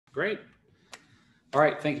Great. All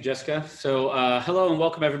right, thank you, Jessica. So hello and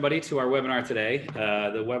welcome everybody to our webinar today.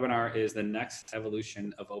 The webinar is the next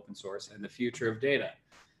evolution of open source and the future of data.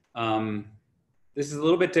 This is a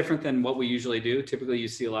little bit different than what we usually do. Typically you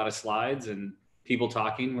see a lot of slides and people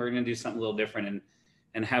talking. We're gonna do something a little different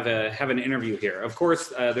and have an interview here. Of course,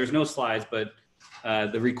 there's no slides, but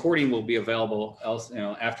the recording will be available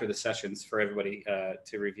after the sessions for everybody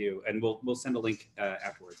to review, and we'll send a link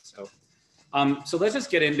afterwards. So let's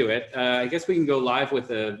just get into it. I guess we can go live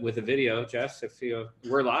with a video, Jess, if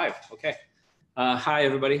we're live. Okay. Hi,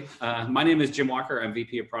 everybody. My name is Jim Walker. I'm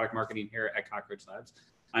VP of Product Marketing here at Cockroach Labs.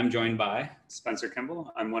 I'm joined by Spencer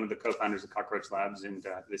Kimball. I'm one of the co-founders of Cockroach Labs and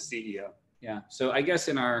the CEO. Yeah. So I guess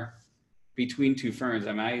in our between two ferns,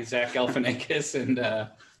 am I Zach Galifianakis and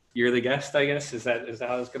you're the guest, I guess? Is that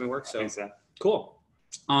how it's going to work? I think so. Cool.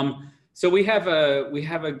 So we have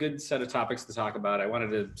a good set of topics to talk about. I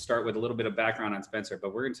wanted to start with a little bit of background on Spencer,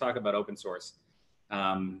 but we're going to talk about open source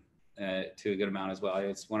to a good amount as well.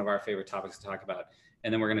 It's one of our favorite topics to talk about.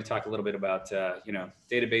 And then we're going to talk a little bit about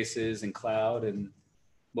databases and cloud and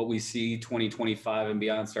what we see 2025 and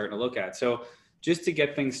beyond starting to look at. So just to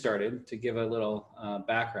get things started, to give a little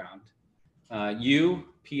background, you,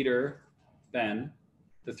 Peter, Ben,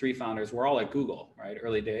 the three founders, were all at Google, right?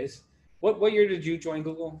 Early days. What year did you join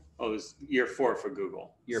Google? Oh, it was year 4 for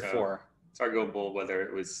Google. Year 4. It's arguable whether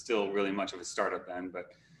it was still really much of a startup then,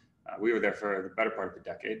 but we were there for the better part of a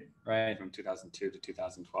decade, right? From 2002 to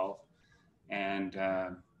 2012, and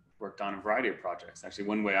worked on a variety of projects. Actually,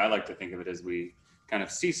 one way I like to think of it is we kind of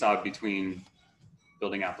seesawed between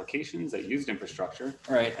building applications that used infrastructure,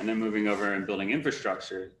 right, and then moving over and building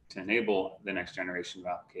infrastructure to enable the next generation of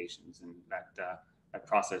applications, and that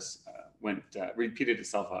process repeated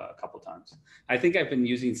itself a couple times. I think I've been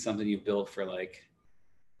using something you built for like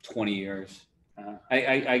 20 years.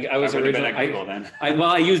 I was originally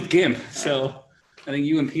I used GIMP, so I think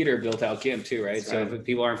you and Peter built out GIMP too, right? That's so right. If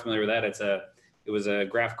people aren't familiar with that, it was a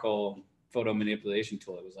graphical photo manipulation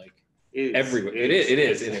tool. It was like everywhere. It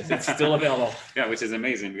is. It's still available. Yeah, which is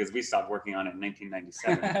amazing because we stopped working on it in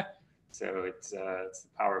 1997. So it's the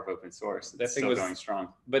power of open source. It's still going strong.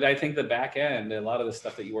 But I think the back end, a lot of the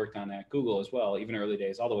stuff that you worked on at Google as well, even early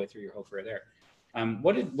days, all the way through your whole career there.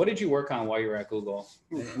 What did you work on while you were at Google?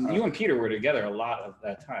 You and Peter were together a lot of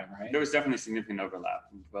that time, right? There was definitely significant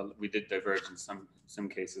overlap. Well, we did diverge in some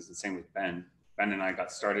cases. The same with Ben. Ben and I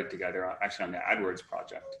got started together actually on the AdWords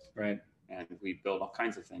project. Right. And we built all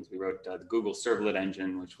kinds of things. We wrote the Google Servlet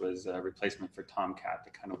engine, which was a replacement for Tomcat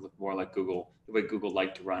to kind of look more like Google, the way Google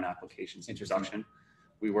liked to run applications in production.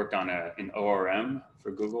 We worked on an ORM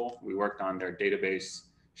for Google. We worked on their database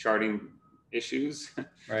sharding issues,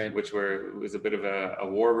 right, which was a bit of a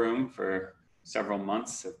war room for several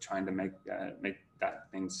months of trying to make that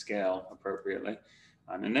thing scale appropriately.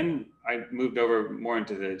 And then I moved over more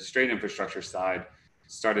into the straight infrastructure side,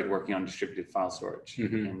 started working on distributed file storage.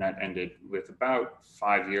 Mm-hmm. And that ended with about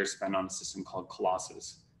 5 years spent on a system called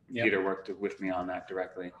Colossus. Yep. Peter worked with me on that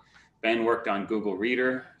directly. Ben worked on Google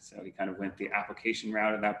Reader, so he kind of went the application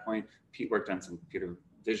route at that point. Pete worked on some computer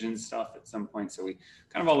vision stuff at some point, so we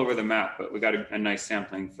kind of all over the map, but we got a nice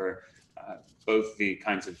sampling for both the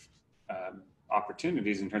kinds of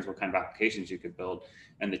opportunities in terms of what kind of applications you could build,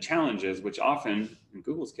 and the challenges, which often, in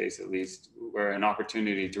Google's case at least, were an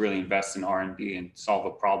opportunity to really invest in R&D and solve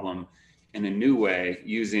a problem in a new way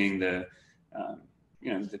using the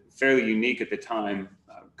fairly unique at the time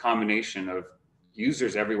combination of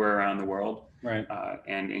users everywhere around the world, right,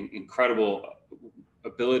 and incredible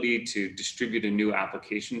ability to distribute a new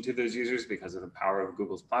application to those users because of the power of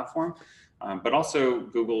Google's platform, but also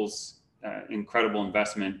Google's incredible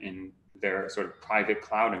investment in their sort of private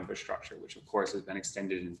cloud infrastructure, which of course has been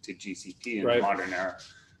extended into GCP in the modern era.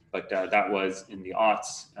 But that was in the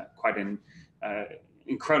aughts quite an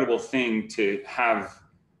incredible thing to have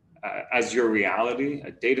as your reality,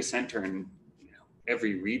 a data center in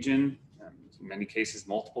every region, in many cases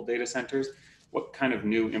multiple data centers. What kind of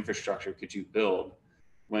new infrastructure could you build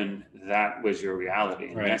when that was your reality?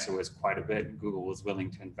 And the answer was quite a bit. Google was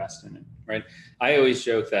willing to invest in it. Right. I always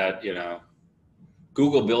joke that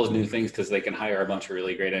Google builds new things because they can hire a bunch of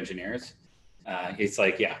really great engineers. It's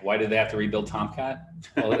like, yeah, why did they have to rebuild Tomcat?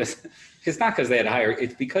 Well, it's not because they had to hire,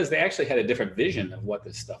 it's because they actually had a different vision of what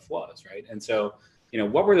this stuff was, right? And so,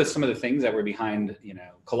 what were some of the things that were behind,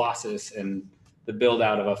 Colossus and the build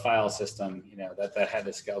out of a file system, that had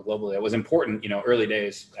to scale globally? That was important, early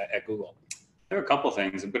days at Google. There are a couple of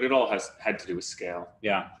things, but it all had to do with scale.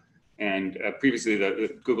 Yeah. And previously,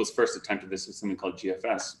 Google's first attempt at this was something called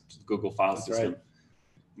GFS, which is the Google File System. Right.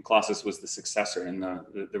 Colossus was the successor, and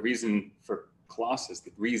the reason for Colossus,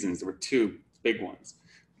 there were two big ones.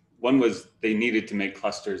 One was they needed to make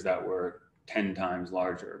clusters that were 10 times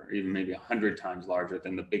larger, or even maybe 100 times larger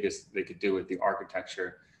than the biggest they could do with the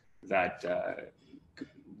architecture that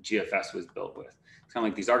GFS was built with. It's kind of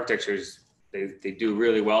like these architectures, they do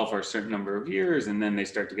really well for a certain number of years, and then they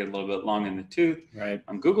start to get a little bit long in the tooth. Right.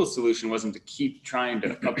 Google's solution wasn't to keep trying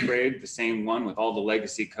to upgrade the same one with all the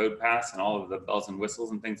legacy code paths and all of the bells and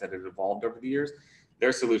whistles and things that had evolved over the years.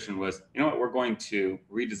 Their solution was, you know what, we're going to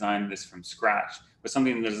redesign this from scratch with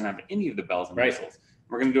something that doesn't have any of the bells and whistles.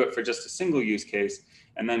 We're going to do it for just a single use case,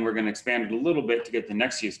 and then we're going to expand it a little bit to get the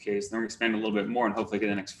next use case. Then we're going to expand a little bit more and hopefully get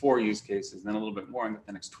the next 4 use cases, then a little bit more and get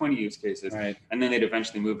the next 20 use cases. Right. And then they'd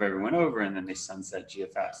eventually move everyone over, and then they sunset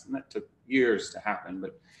GFS. And that took years to happen,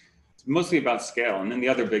 but it's mostly about scale. And then the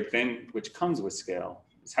other big thing, which comes with scale,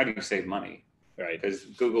 is how do you save money? Right. Because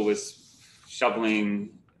Google was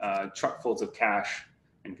shoveling truckfuls of cash,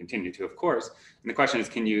 and continue to, of course. And the question is,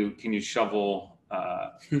 can you shovel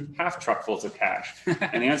half truckfuls of cash?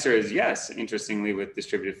 And the answer is yes. Interestingly, with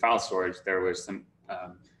distributed file storage, there was some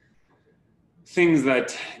things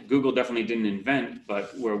that Google definitely didn't invent,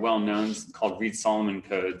 but were well known, called Reed-Solomon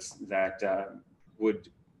codes, that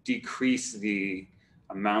would decrease the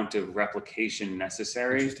amount of replication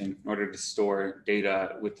necessary in order to store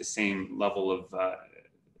data with the same level of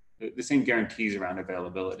the same guarantees around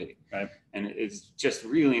availability. Right. And it's just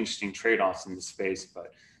really interesting trade-offs in the space,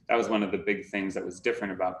 but that was one of the big things that was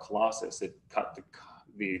different about Colossus. It cut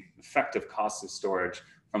the effective cost of storage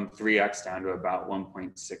from 3x down to about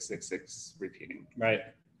 1.666 repeating. Right.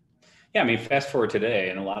 Yeah, I mean, fast forward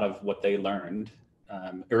today, and a lot of what they learned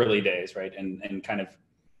early days, right, and kind of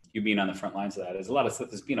you being on the front lines of that, is a lot of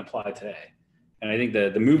stuff that's being applied today. And I think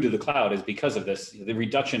the move to the cloud is because of this, the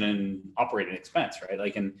reduction in operating expense, right?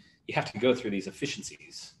 Like, and you have to go through these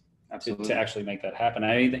efficiencies to actually make that happen.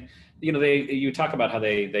 I mean, you know, you talk about how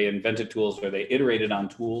they invented tools, or they iterated on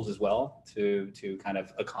tools as well to kind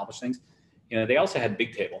of accomplish things. You know, they also had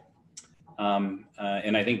Bigtable,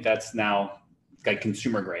 and I think that's now like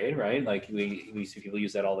consumer grade, right? Like we see people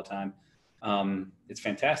use that all the time. It's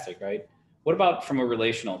fantastic, right? What about from a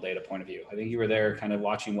relational data point of view? I think you were there kind of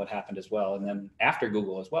watching what happened as well. And then after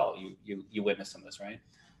Google as well, you witnessed some of this, right?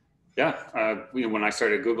 Yeah, you know, when I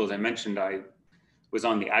started Google, as I mentioned, I was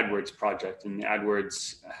on the AdWords project, and the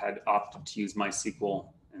AdWords had opted to use MySQL.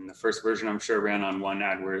 And the first version, I'm sure, ran on one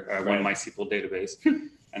MySQL database.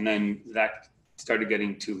 And then that started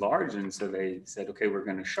getting too large. And so they said, okay, we're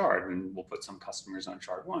going to shard, and we'll put some customers on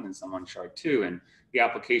shard 1 and some on shard 2. And the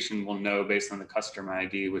application will know based on the customer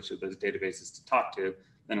ID which of those databases to talk to.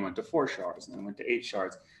 Then it went to 4 shards, and then it went to 8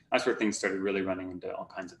 shards. That's where things started really running into all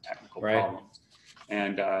kinds of technical problems.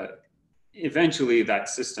 And eventually that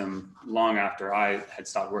system, long after I had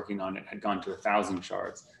stopped working on it, had gone to 1,000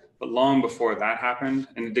 shards. But long before that happened,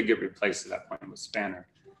 and it did get replaced at that point with Spanner,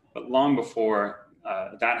 but long before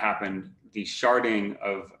that happened, the sharding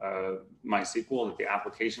of MySQL at the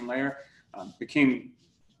application layer became,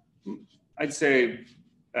 I'd say,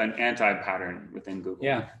 an anti-pattern within Google.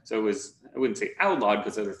 Yeah. So it was, I wouldn't say outlawed,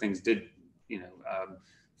 because other things did, you know,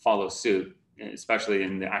 follow suit, especially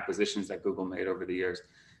in the acquisitions that Google made over the years.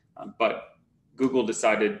 But Google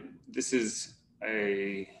decided this is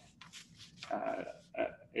a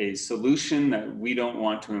solution that we don't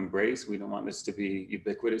want to embrace. We don't want this to be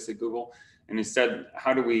ubiquitous at Google. And instead,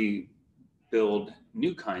 how do we build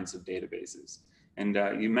new kinds of databases? And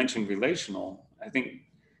you mentioned relational. I think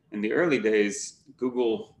in the early days,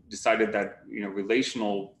 Google decided that, you know,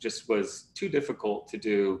 relational just was too difficult to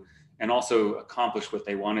do, and also accomplish what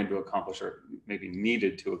they wanted to accomplish, or maybe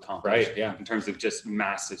needed to accomplish, in terms of just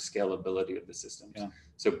massive scalability of the systems. Yeah.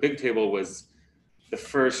 So Bigtable was the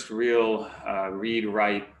first real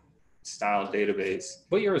read-write style database.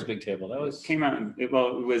 What year was Bigtable? That was came out.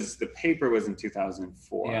 Well, it was, the paper was in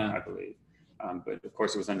 2004, I believe, but of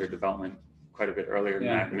course it was under development quite a bit earlier than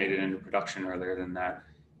that. Made it into production earlier than that.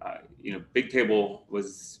 You know, Bigtable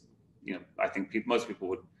was, you know, I think most people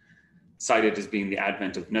would cite it as being the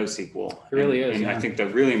advent of NoSQL. It really is. And I think the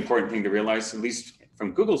really important thing to realize, at least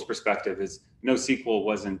from Google's perspective, is NoSQL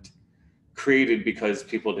wasn't created because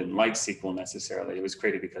people didn't like SQL necessarily. It was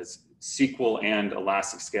created because SQL and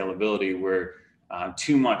elastic scalability were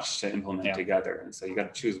too much to implement together. And so you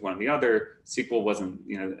got to choose one or the other. SQL wasn't,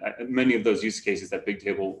 you know, many of those use cases that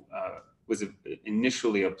Bigtable was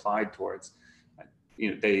initially applied towards,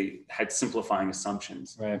 you know, they had simplifying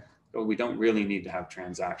assumptions. Right. But we don't really need to have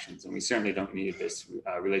transactions, and we certainly don't need this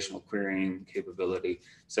relational querying capability.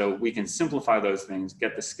 So we can simplify those things,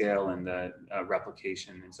 get the scale and the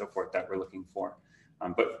replication and so forth that we're looking for.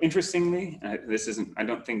 But interestingly, this isn't, I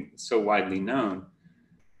don't think, so widely known,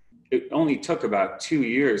 it only took about 2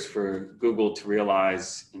 years for Google to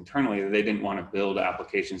realize internally that they didn't want to build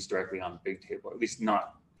applications directly on Bigtable, at least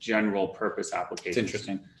not general purpose applications. It's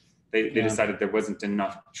interesting. They decided there wasn't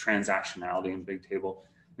enough transactionality in Bigtable.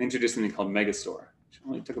 They introduced something called Megastore, which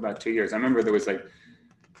only took about 2 years. I remember there was like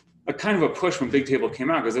a kind of a push when Bigtable came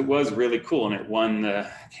out because it was really cool and it won the,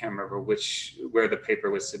 I can't remember where the paper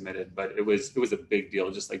was submitted, but it was a big deal,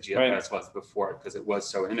 just like GFS was before it, because it was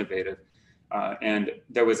so innovative. And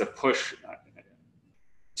there was a push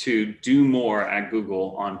to do more at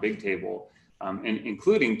Google on Bigtable, and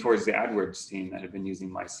including towards the AdWords team that had been using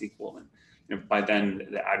MySQL. And by then,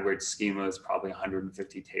 the AdWords schema was probably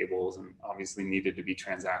 150 tables and obviously needed to be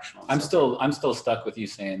transactional. I'm still stuck with you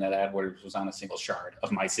saying that AdWords was on a single shard of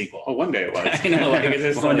MySQL. Oh, one day it was. I know, like, it's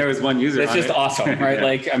just when there was one user. It's just awesome, right? Yeah.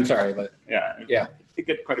 Like, I'm sorry, but yeah, it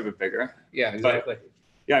got quite a bit bigger. Yeah, exactly. But,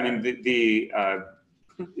 yeah, I mean the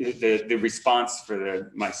response for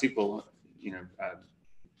the MySQL,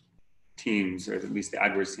 teams, or at least the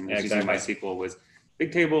AdWords team that's using MySQL, was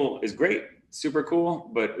Bigtable is great, super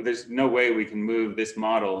cool, but there's no way we can move this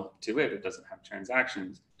model to it. It doesn't have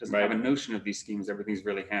transactions, doesn't have a notion of these schemes. Everything's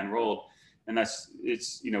really hand rolled, and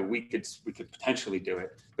we could potentially do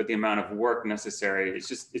it, but the amount of work necessary,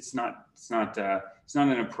 it's not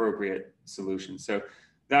an appropriate solution. So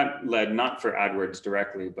that led not for AdWords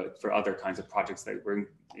directly, but for other kinds of projects that were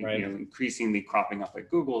increasingly cropping up at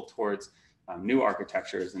Google towards new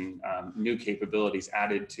architectures and new capabilities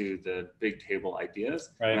added to the Bigtable ideas.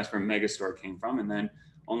 And that's where Megastore came from. And then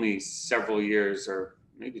only several years, or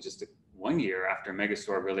maybe just 1 year after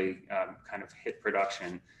Megastore really kind of hit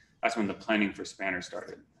production, that's when the planning for Spanner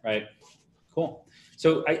started. Right. Cool.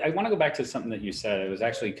 So I want to go back to something that you said. It was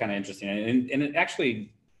actually kind of interesting. And it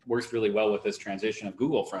actually works really well with this transition of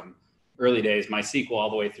Google from early days MySQL all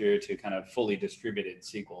the way through to kind of fully distributed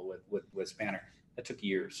SQL with Spanner. That took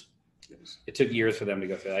years. It took years for them to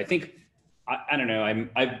go through that. I think, I don't know,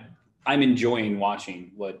 I'm enjoying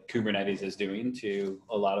watching what Kubernetes is doing to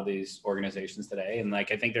a lot of these organizations today. And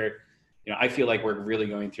like, I think I feel like we're really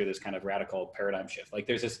going through this kind of radical paradigm shift. Like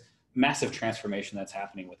there's this massive transformation that's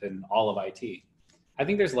happening within all of IT. I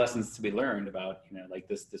think there's lessons to be learned about, like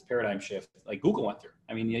this paradigm shift like Google went through.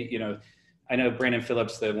 I mean, I know Brandon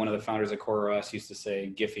Phillips, one of the founders of CoreOS, used to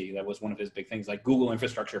say Giphy, that was one of his big things, like Google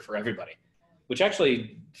infrastructure for everybody. Which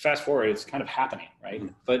actually, fast forward, it's kind of happening, right?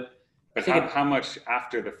 But how much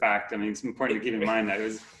after the fact? I mean, it's important to keep in mind that it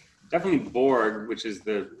was definitely Borg, which is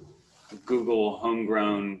the Google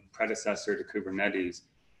homegrown predecessor to Kubernetes,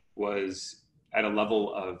 was at a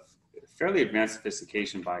level of fairly advanced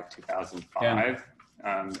sophistication by 2005.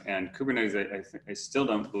 Yeah. And Kubernetes, I still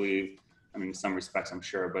don't believe, I mean, in some respects, I'm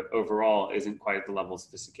sure, but overall isn't quite at the level of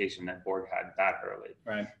sophistication that Borg had that early.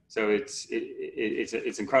 Right. So it's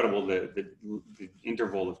incredible the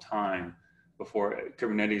interval of time before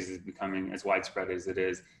Kubernetes is becoming as widespread as it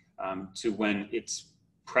is, to when its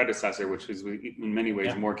predecessor, which was in many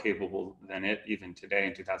ways more capable than it even today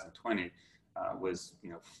in 2020, was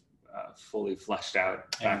fully fleshed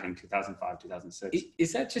out back in 2005, 2006.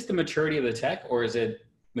 Is that just the maturity of the tech, or is it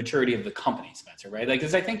maturity of the company, Spencer? Right? Like,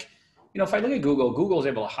 because I think, if I look at Google's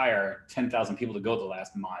able to hire 10,000 people to go the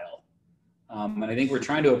last mile. And I think we're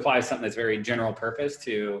trying to apply something that's very general purpose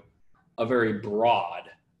to a very broad,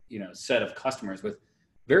 set of customers with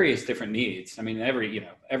various different needs. I mean,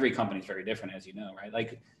 every company is very different, as you know, right?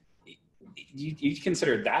 Like, you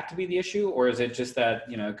consider that to be the issue, or is it just that,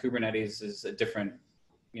 Kubernetes is a different,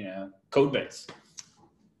 code base?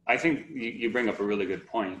 I think you bring up a really good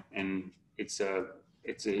point, and it's a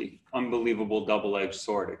unbelievable double-edged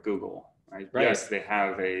sword at Google, right? Yes, they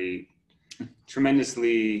have a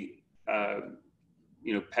tremendously,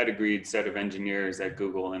 pedigreed set of engineers at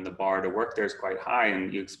Google, and the bar to work there is quite high,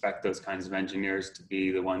 and you expect those kinds of engineers to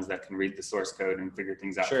be the ones that can read the source code and figure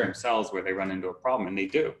things out for themselves where they run into a problem, and they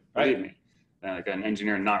do, believe me. Like an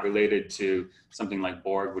engineer not related to something like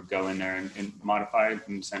Borg would go in there and modify it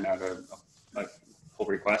and send out a pull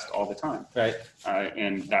request all the time. Right.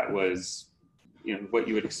 And that was what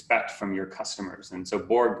you would expect from your customers. And so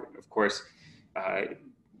Borg, of course,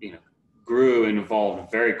 grew and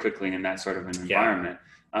evolved very quickly in that sort of an environment.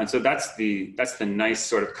 And so that's the nice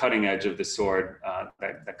sort of cutting edge of the sword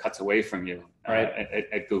that cuts away from you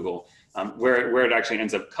at Google. Where it actually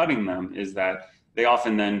ends up cutting them is that they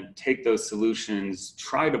often then take those solutions,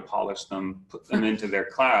 try to polish them, put them into their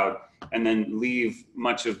cloud, and then leave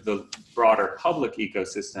much of the broader public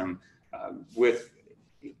ecosystem with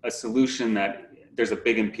a solution that there's a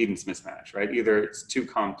big impedance mismatch, right? Either it's too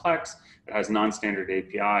complex, it has non-standard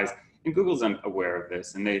APIs, and Google's unaware of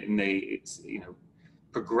this, and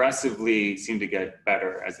progressively seem to get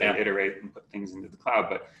better as they iterate and put things into the cloud.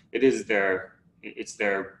 But it's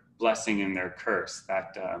their blessing and their curse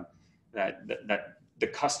that the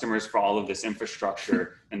customers for all of this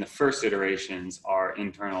infrastructure and the first iterations are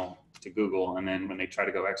internal to Google, and then when they try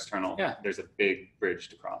to go external, there's a big bridge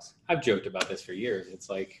to cross. I've joked about this for years. It's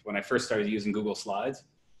like when I first started using Google Slides,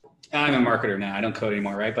 I'm a marketer now, I don't code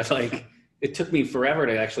anymore, right? But like it took me forever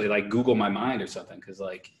to actually like Google my mind or something, because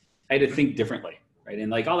like I had to think differently, right?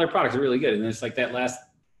 And like all their products are really good, and it's like that last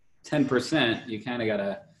 10% you kind of got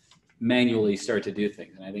to manually start to do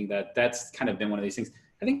things. And I think that's kind of been one of these things.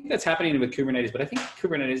 I think that's happening with Kubernetes, but I think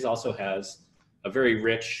Kubernetes also has a very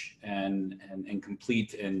rich and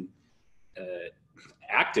complete and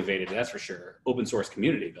activated, that's for sure, open source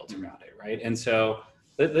community built around it, right? And so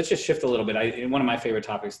let's just shift a little bit. One of my favorite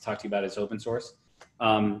topics to talk to you about is open source.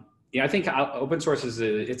 I think open source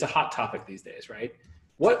it's a hot topic these days, right?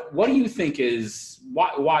 What do you think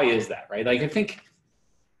why is that, right? Like I think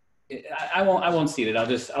I won't see it.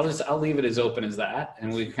 I'll leave it as open as that,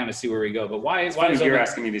 and we kind of see where we go. But why is you're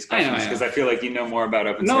asking me these questions? Because I feel like you know more about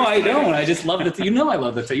open source. No, I don't. I just love it. I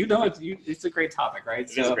love it. It's a great topic, right?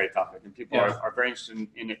 It is a great topic, and people are very interested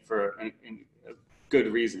in it for good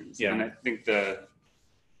reasons. Yeah. And I think the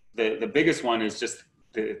biggest one is just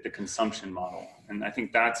the consumption model, and I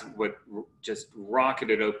think that's what just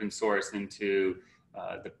rocketed open source into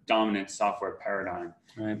the dominant software paradigm.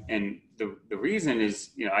 Right. And the reason is,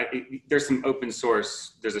 there's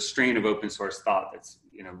a strain of open source thought that's,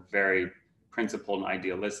 very principled and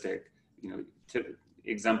idealistic,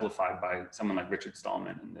 exemplified by someone like Richard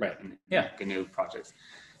Stallman and the GNU projects.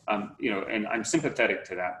 And I'm sympathetic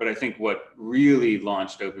to that, but I think what really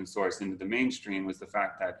launched open source into the mainstream was the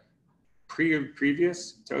fact that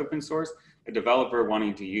previous to open source, a developer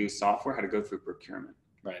wanting to use software had to go through procurement,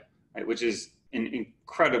 right? Which is an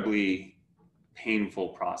incredibly painful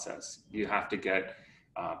process. You have to get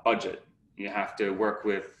budget. You have to work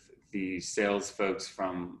with the sales folks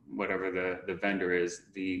from whatever the vendor is.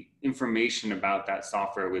 The information about that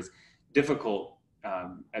software was difficult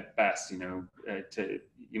at best. You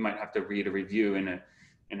might have to read a review in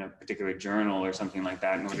a particular journal or something like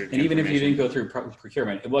that in order to. And even if you didn't go through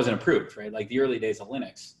procurement, it wasn't approved, right? Like the early days of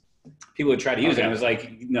Linux, people would try to use it. And it was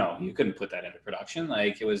like, no, you couldn't put that into production.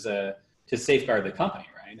 Like it was to safeguard the company,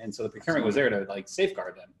 right? And so the procurement was there to like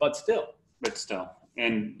safeguard them, but still.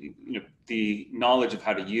 And the knowledge of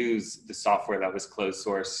how to use the software that was closed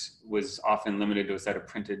source was often limited to a set of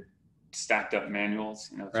printed, stacked up manuals.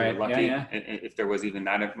 If you were lucky, if there was even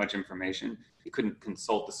that much information, you couldn't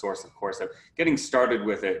consult the source, of course. So getting started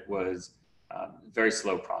with it was a very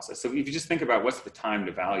slow process. So if you just think about what's the time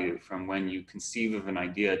to value from when you conceive of an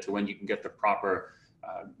idea to when you can get the proper,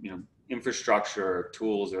 infrastructure, or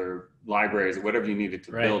tools, or libraries, or whatever you needed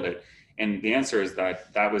to build it. And the answer is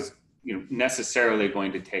that was necessarily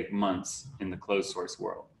going to take months in the closed source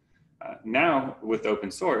world. Now with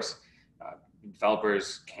open source,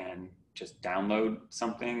 developers can just download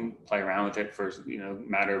something, play around with it for a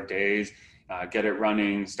matter of days, get it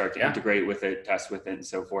running, start to integrate with it, test with it, and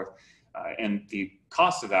so forth. And the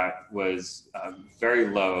cost of that was very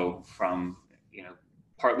low from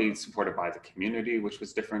partly supported by the community, which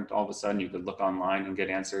was different. All of a sudden, you could look online and get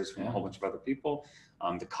answers from a whole bunch of other people.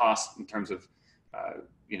 The cost in terms of,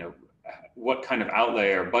 what kind of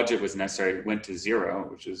outlay or budget was necessary went to zero,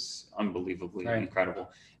 which is unbelievably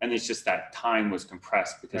incredible. And it's just that time was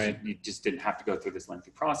compressed because you just didn't have to go through this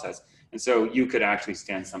lengthy process. And so you could actually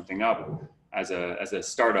stand something up as a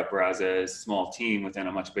startup or as a small team within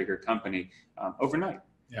a much bigger company overnight.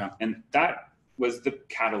 Yeah. And that was the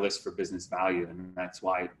catalyst for business value. And that's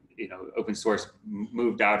why, open source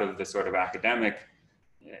moved out of the sort of academic,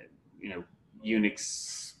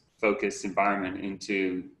 Unix focused environment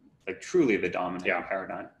into like truly the dominant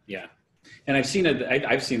paradigm. Yeah. And I've seen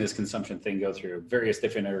this consumption thing go through various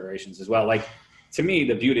different iterations as well. Like to me,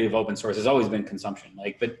 the beauty of open source has always been consumption.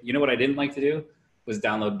 But you know what I didn't like to do was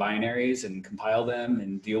download binaries and compile them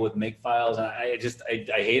and deal with make files. And I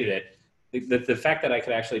hated it. The fact that I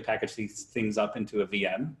could actually package these things up into a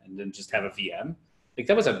VM and then just have a VM, like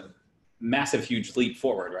that was a massive, huge leap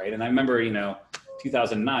forward, right? And I remember,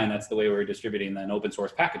 2009, that's the way we were distributing then open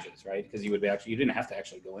source packages, right? Because you didn't have to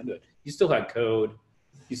actually go into it. You still had code,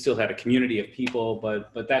 you still had a community of people,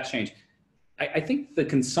 but that changed. I think the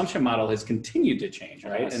consumption model has continued to change,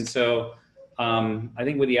 right? Yes. And so I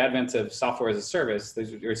think with the advent of software as a service,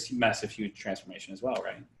 there's massive, huge transformation as well,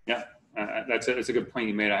 right? Yeah. That's a good point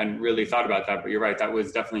you made. I hadn't really thought about that, but you're right. That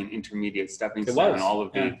was definitely an intermediate stepping stone. And all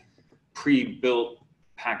of the pre-built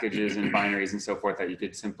packages and binaries and so forth that you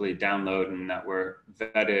could simply download and that were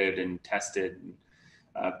vetted and tested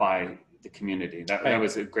by the community. That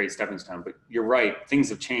was a great stepping stone. But you're right, things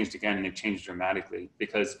have changed again, and they've changed dramatically,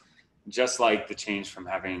 because just like the change from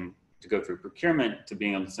having to go through procurement to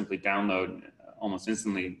being able to simply download almost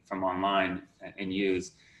instantly from online and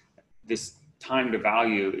use, this time to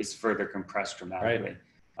value is further compressed dramatically.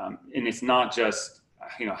 Right. And it's not just,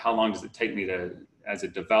 how long does it take me to, as a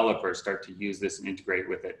developer, start to use this and integrate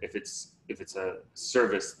with it? If it's a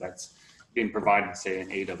service that's being provided, say, in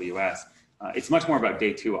AWS, it's much more about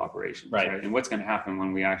day two operations, right? And what's going to happen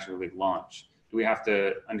when we actually launch? Do we have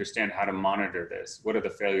to understand how to monitor this? What are the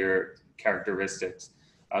failure characteristics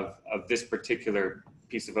of this particular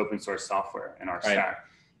piece of open source software in our stack?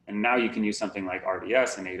 And now you can use something like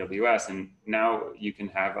RDS and AWS, and now you can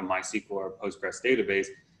have a MySQL or Postgres database,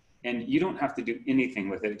 and you don't have to do anything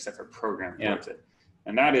with it except for program towards it.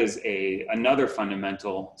 And that is another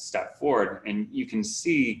fundamental step forward. And you can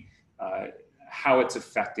see how it's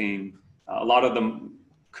affecting a lot of the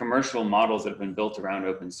commercial models that have been built around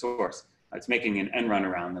open source. It's making an end run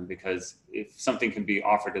around them, because if something can be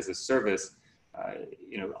offered as a service,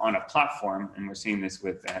 on a platform, and we're seeing this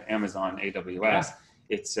with Amazon AWS,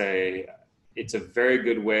 it's a very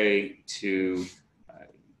good way to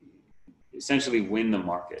essentially win the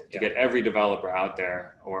market, to get every developer out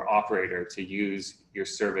there or operator to use your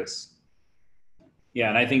service. Yeah,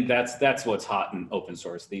 and I think that's what's hot in open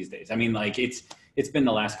source these days. I mean, like it's been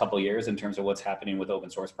the last couple of years in terms of what's happening with open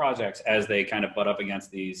source projects as they kind of butt up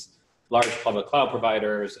against these large public cloud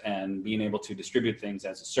providers and being able to distribute things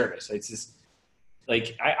as a service. It's just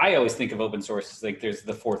like, I always think of open source as like, there's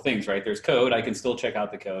the four things, right? There's code, I can still check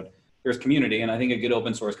out the code. There's community, and I think a good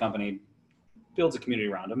open source company builds a community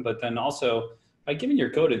around them, but then also by giving your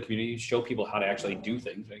code to the community, you show people how to actually do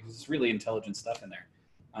things, right? Because it's really intelligent stuff in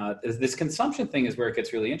there. This consumption thing is where it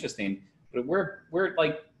gets really interesting, but we're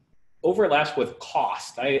like overlaps with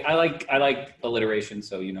cost. I like alliteration,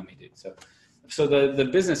 so you know me, dude. So the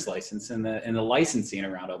business license and the licensing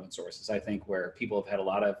around open source is, I think, where people have had a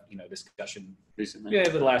lot of discussion recently. Yeah,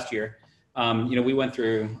 over the last year. We went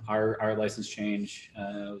through our license change.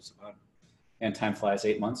 It was about, and time flies,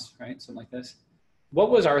 8 months, right? Something like this.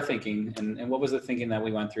 What was our thinking, and what was the thinking that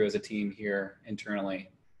we went through as a team here internally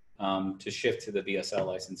to shift to the BSL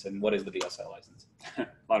license? And what is the BSL license? A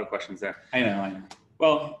lot of questions there. I know.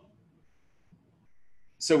 Well,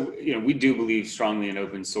 so we do believe strongly in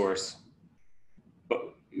open source.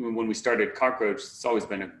 But when we started Cockroach, it's always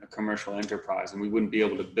been a commercial enterprise, and we wouldn't be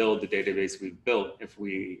able to build the database we built if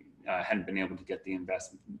we hadn't been able to get the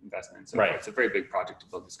investment. So it's a very big project to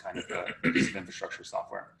build this kind of piece of infrastructure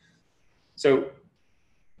software. So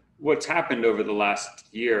what's happened over the last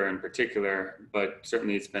year in particular, but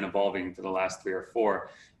certainly it's been evolving for the last 3 or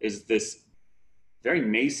 4, is this very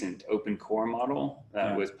nascent open core model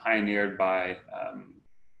that was pioneered by,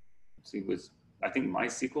 I think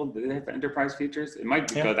MySQL, did they have enterprise features? It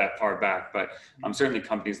might go that far back, but certainly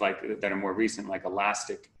companies that are more recent, like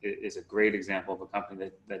Elastic, is a great example of a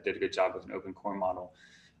company that did a good job with an open core model.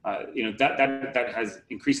 That has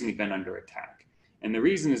increasingly been under attack. And the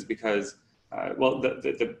reason is because,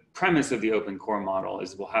 the premise of the open core model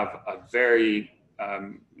is we'll have a very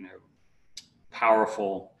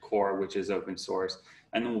powerful core, which is open source,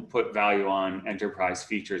 and then we'll put value on enterprise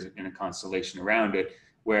features in a constellation around it,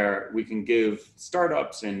 where we can give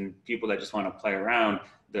startups and people that just want to play around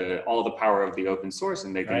all the power of the open source,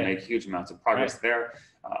 and they can make huge amounts of progress there.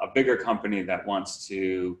 A bigger company that wants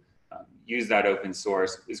to use that open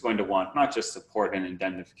source is going to want not just support and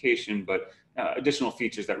indemnification, but additional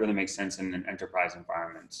features that really make sense in an enterprise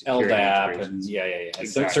environment. LDAP and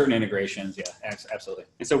Exactly. Certain integrations, absolutely.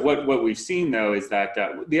 And so what we've seen though is that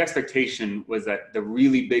the expectation was that the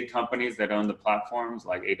really big companies that own the platforms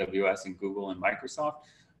like AWS and Google and Microsoft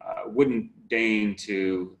wouldn't deign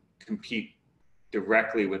to compete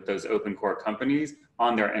directly with those open core companies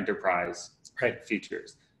on their enterprise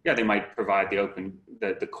features. Yeah, they might provide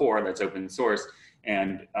the core that's open source,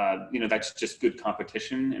 and that's just good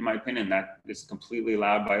competition, in my opinion. That is completely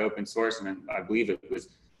allowed by open source, and I believe it was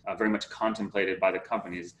very much contemplated by the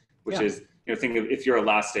companies. Which is, think of, if you're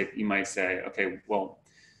Elastic, you might say, okay, well,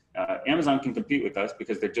 Amazon can compete with us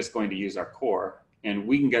because they're just going to use our core, and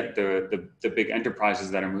we can get the big enterprises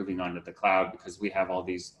that are moving onto the cloud because we have all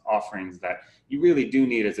these offerings that you really do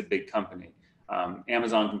need as a big company.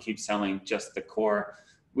 Amazon can keep selling just the core.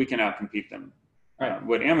 We can outcompete them.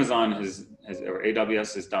 What Amazon or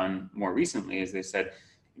AWS has done more recently is they said,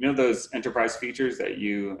 those enterprise features that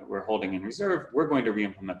you were holding in reserve, we're going to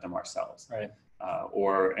re-implement them ourselves.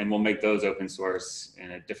 And we'll make those open source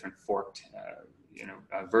in a different forked,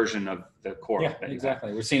 version of the core. Yeah,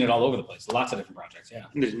 exactly. We're seeing it all over the place. Lots of different projects. Yeah.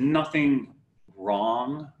 And there's nothing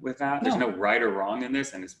wrong with that. There's no right or wrong in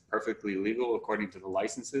this, and it's perfectly legal according to the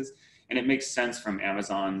licenses. And it makes sense from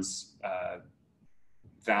Amazon's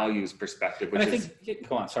values perspective, which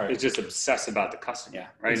it's just obsess about the customer,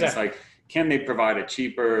 right? Exactly. It's like, can they provide a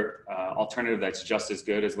cheaper alternative that's just as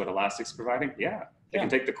good as what Elastic's providing? Yeah, they can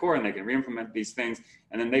take the core and they can re-implement these things,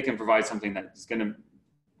 and then they can provide something that's going to,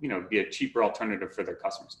 you know, be a cheaper alternative for their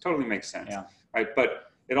customers. Totally makes sense, right?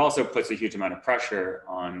 But it also puts a huge amount of pressure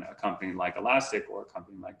on a company like Elastic or a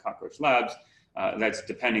company like Cockroach Labs that's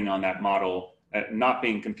depending on that model not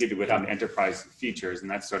being competed with on enterprise features, and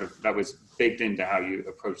that was baked into how you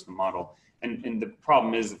approach the model. And the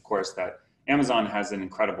problem is, of course, that Amazon has an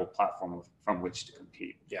incredible platform from which to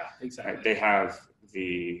compete. Yeah, exactly. Right? They have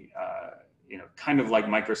the you know, kind of like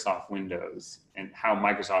Microsoft Windows, and how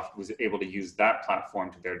Microsoft was able to use that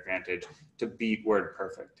platform to their advantage to beat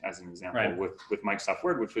WordPerfect, as an example, with Microsoft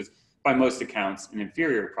Word, which was by most accounts an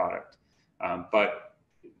inferior product, but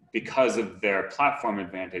because of their platform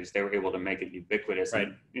advantage, they were able to make it ubiquitous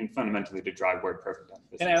and fundamentally to drive WordPerfect on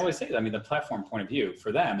business. And I always say that, I mean, the platform point of view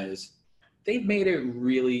for them is they've made it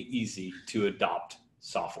really easy to adopt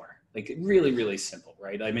software, like really, really simple,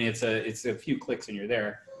 right? I mean, it's a few clicks and you're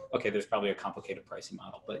there. Okay, there's probably a complicated pricing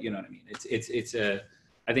model, but you know what I mean?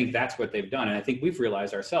 I think that's what they've done. And I think we've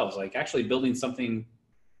realized ourselves, like actually building a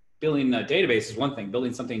database is one thing,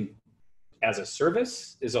 building something as a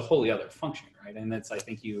service is a wholly other function, right? And that's, I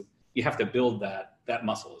think you have to build that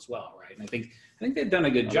muscle as well, right? And I think they've done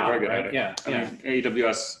a good job, right? Yeah. I mean,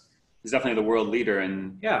 AWS is definitely the world leader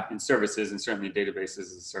in services, and certainly databases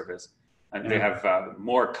as a service. They have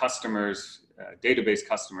more customers, database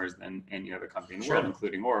customers, than any other company in the world,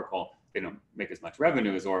 including Oracle. They don't make as much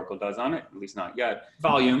revenue as Oracle does on it, at least not yet.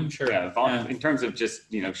 Volume, sure. Yeah, volume. In terms of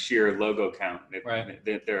just, you know, sheer logo count,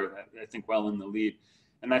 they're I think well in the lead,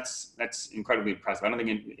 and that's incredibly impressive. I don't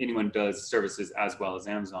think anyone does services as well as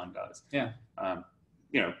Amazon does. Yeah.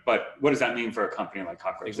 You know, but what does that mean for a company like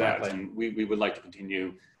Cockroach Labs? And we would like to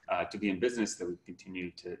continue to be in business, that we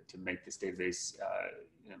continue to make this database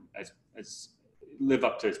you know, as live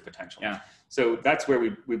up to its potential. Yeah. So that's where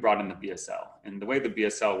we brought in the BSL. And the way the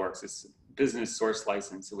BSL works is business source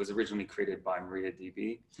license. It was originally created by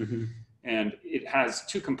MariaDB. Mm-hmm. And it has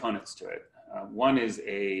two components to it. One is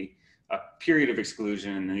a period of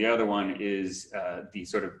exclusion, and the other one is the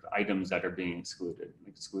sort of items that are being excluded,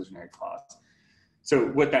 exclusionary clause. So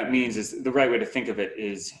what that means is, the right way to think of it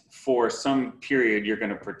is, for some period, you're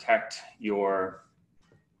going to protect your,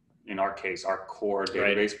 in our case, our core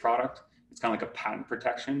database product. It's kind of like a patent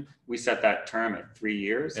protection. We set that term at 3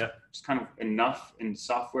 years. Yep. It's kind of enough in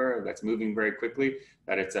software that's moving very quickly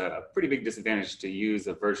that it's a pretty big disadvantage to use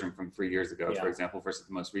a version from 3 years ago, for example, versus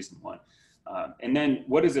the most recent one. And then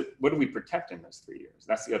what do we protect in those 3 years?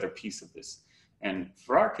 That's the other piece of this. And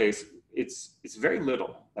for our case, it's very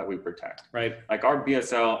little that we protect. Right. Like our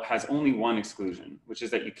BSL has only one exclusion, which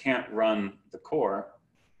is that you can't run the core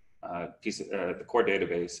the core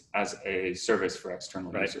database as a service for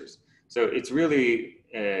external users. So it's really,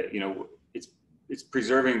 you know, it's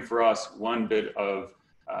preserving for us one bit of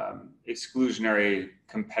exclusionary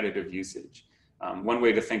competitive usage. One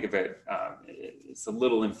way to think of it, it's a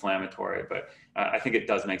little inflammatory, but I think it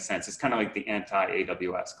does make sense. It's kind of like the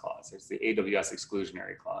anti-AWS clause. It's the AWS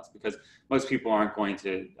exclusionary clause, because most people aren't going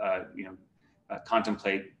to, you know,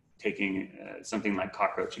 contemplate taking something like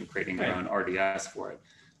Cockroach and creating their own RDS for it.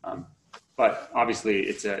 But obviously,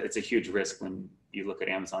 it's a huge risk when you look at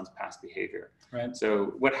Amazon's past behavior. Right.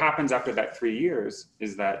 So what happens after that 3 years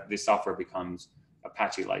is that the software becomes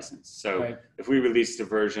Apache licensed. So if we released a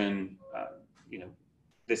version, you know,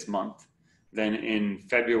 this month, then in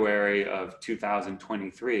February of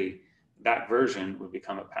 2023, that version would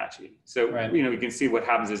become Apache. So, you know, you can see what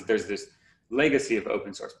happens is there's this legacy of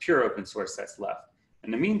open source, pure open source that's left.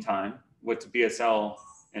 In the meantime, what's BSL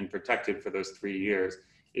and protected for those 3 years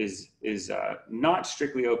is not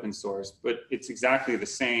strictly open source, but it's exactly the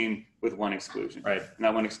same with one exclusion. Right. And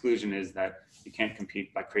that one exclusion is that you can't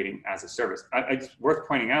compete by creating as a service. It's worth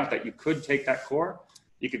pointing out that you could take that core,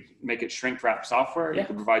 you could make it shrink wrap software, you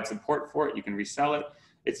can provide support for it, you can resell it.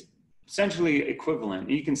 It's essentially equivalent.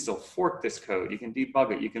 You can still fork this code, you can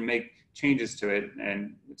debug it, you can make changes to it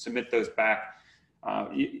and submit those back.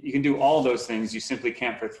 You can do all those things. You simply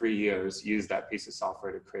can't, for 3 years, use that piece of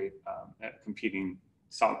software to create competing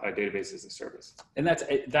database as a service. And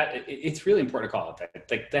it's really important to call it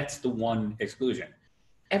that. Like, that's the one exclusion.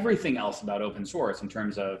 Everything else about open source, in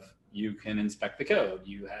terms of you can inspect the code,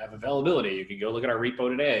 you have availability, you can go look at our repo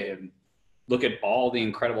today and look at all the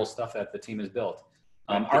incredible stuff that the team has built.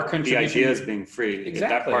 Our contribution, the idea is being free.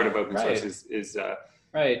 That part of open source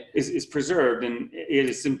is preserved, and it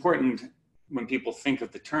is important when people think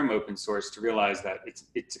of the term open source, to realize that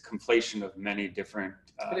it's a conflation of many different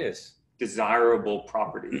it is desirable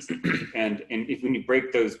properties. and if when you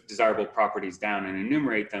break those desirable properties down and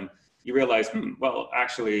enumerate them, you realize, well,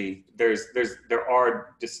 actually there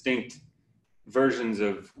are distinct versions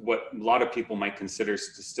of what a lot of people might consider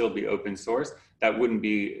to still be open source that wouldn't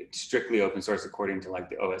be strictly open source according to like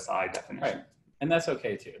the OSI definition. Right. And that's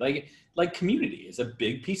okay too. Like community is a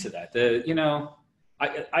big piece of that.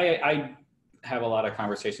 I have a lot of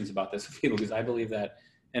conversations about this with people because I believe that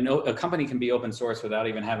a company can be open source without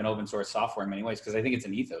even having open source software in many ways, because I think it's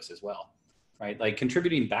an ethos as well, right? Like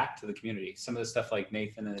contributing back to the community. Some of the stuff like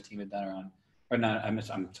Nathan and the team have done around, or not, I'm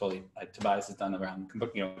totally, Tobias has done around,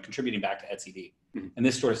 contributing back to etcd. Mm-hmm. And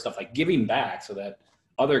this sort of stuff, like giving back so that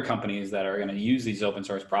other companies that are going to use these open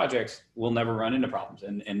source projects will never run into problems,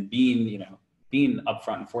 and being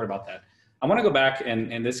upfront and forward about that. I want to go back,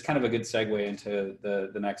 and this is kind of a good segue into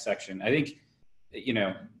the next section. I think,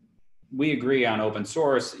 we agree on open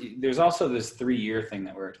source. There's also this 3-year thing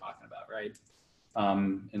that we were talking about, right?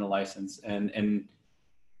 In a license and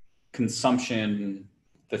consumption,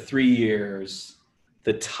 the 3 years.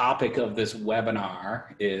 The topic of this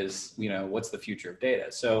webinar is, what's the future of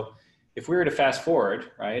data? So if we were to fast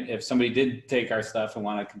forward, right? If somebody did take our stuff and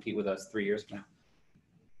want to compete with us 3 years from now,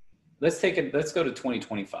 let's go to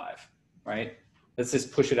 2025, right? Let's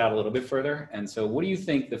just push it out a little bit further. And so what do you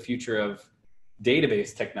think the future of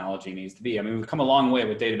database technology needs to be? I mean, we've come a long way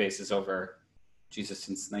with databases over,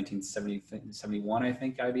 since 1971, I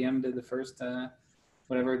think IBM did the first,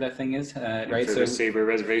 whatever that thing is, right? So the Sabre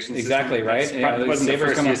reservation system. Exactly, right? It wasn't the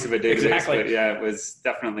first use of a database, exactly. But yeah, it was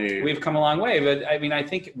definitely. We've come a long way, but I mean, I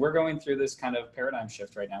think we're going through this kind of paradigm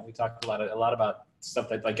shift right now. We talked a lot about stuff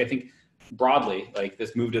that, like, I think broadly, like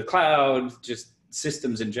this move to the cloud, just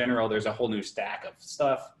systems in general, there's a whole new stack of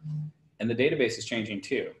stuff. And the database is changing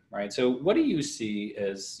too, right? So what do you see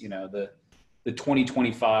as, the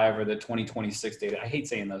 2025 or the 2026 data? I hate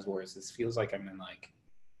saying those words. This feels like I'm in like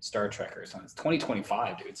Star Trek or something. It's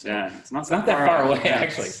 2025, dude. So yeah, it's not that far away,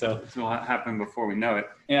 actually. So it will happen before we know it.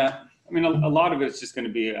 Yeah. I mean, a lot of it's just going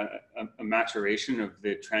to be a maturation of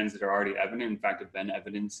the trends that are already evident. In fact, have been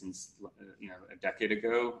evident since, a decade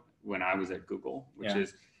ago when I was at Google, which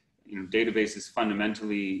is, databases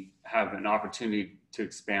fundamentally have an opportunity to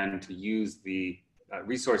expand, to use the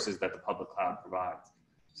resources that the public cloud provides.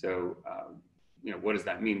 So, what does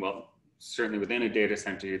that mean? Well, certainly within a data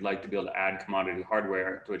center, you'd like to be able to add commodity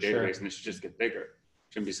hardware to a database, and it should just get bigger. It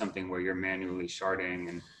shouldn't be something where you're manually sharding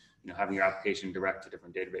and having your application direct to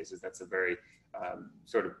different databases. That's a very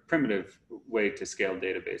sort of primitive way to scale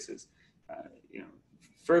databases.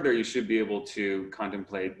 Further, you should be able to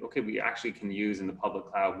contemplate, okay, we actually can use in the public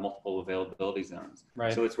cloud multiple availability zones.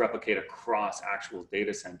 Right. So let's replicate across actual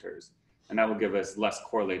data centers, and that will give us less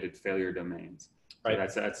correlated failure domains.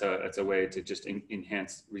 Right. So that's a way to just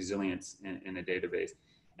enhance resilience in a database.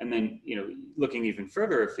 And then, looking even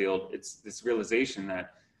further afield, it's this realization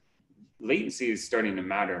that latency is starting to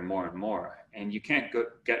matter more and more. And you can't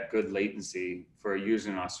get good latency for a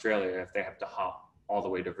user in Australia if they have to hop all the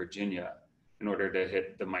way to Virginia in order to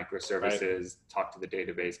hit the microservices, talk to the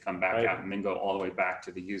database, come back out, and then go all the way back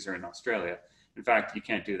to the user in Australia. In fact, you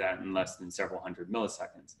can't do that in less than several hundred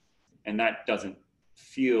milliseconds. And that doesn't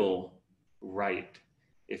feel right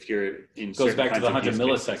if you're in. Goes back to the 100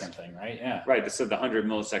 millisecond thing, right? Yeah. Right. So the 100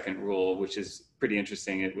 millisecond rule, which is pretty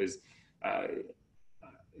interesting. It was, at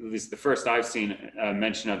least the first I've seen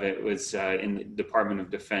mention of it was in the Department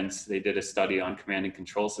of Defense. They did a study on command and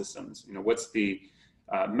control systems. What's the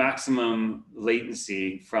maximum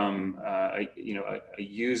latency from a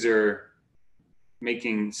user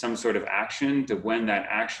making some sort of action to when that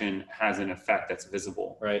action has an effect that's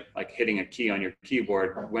visible, right? Like hitting a key on your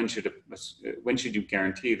keyboard. When should you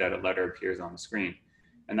guarantee that a letter appears on the screen?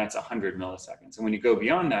 And that's 100 milliseconds. And when you go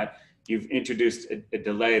beyond that, you've introduced a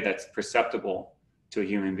delay that's perceptible to a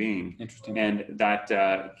human being. Interesting. And that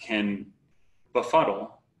can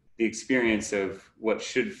befuddle the experience of what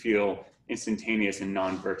should feel instantaneous and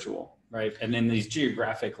non-virtual. Right. And in these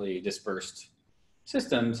geographically dispersed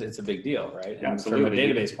systems, it's a big deal, right? Yeah, and from a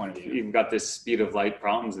database point of view. You've got this speed of light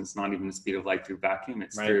problems. It's not even the speed of light through vacuum.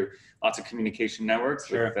 It's through lots of communication networks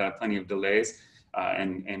with plenty of delays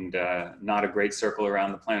and not a great circle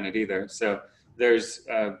around the planet either. So there's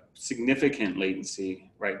significant latency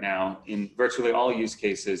right now in virtually all use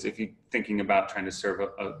cases. If you're thinking about trying to serve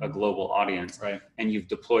a global audience, and you've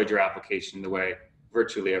deployed your application the way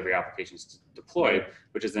virtually every application is deployed,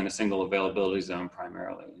 which is in a single availability zone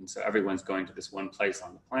primarily. And so everyone's going to this one place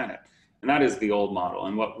on the planet. And that is the old model.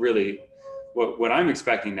 And what I'm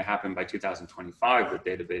expecting to happen by 2025 with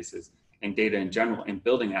databases and data in general and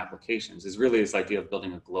building applications is really this idea of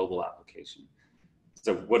building a global application.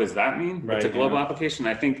 So what does that mean? Right, it's a global application.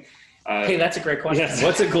 I think. Hey, that's a great question. Yes.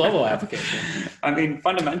 What's a global application? I mean,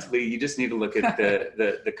 fundamentally, you just need to look at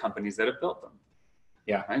the companies that have built them.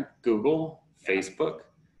 Yeah. Right? Google, Facebook,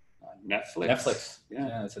 Netflix.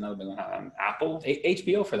 Yeah, that's another big one. Apple.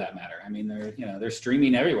 HBO for that matter. I mean, they're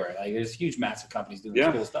streaming everywhere. Like there's huge, massive companies doing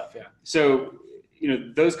this cool stuff. Yeah. So,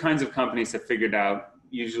 those kinds of companies have figured out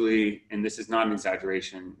usually, and this is not an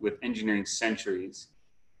exaggeration, with engineering centuries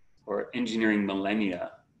or engineering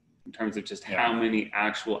millennia, in terms of just how many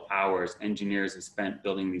actual hours engineers have spent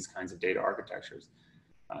building these kinds of data architectures.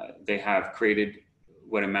 They have created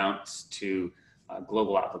what amounts to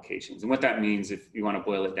global applications. And what that means, if you want to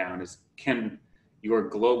boil it down, is can your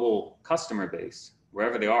global customer base,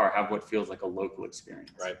 wherever they are, have what feels like a local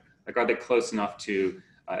experience? Right. Like, are they close enough to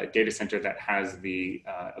a data center that has the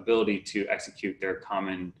ability to execute their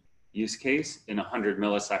common use case in 100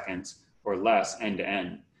 milliseconds or less end to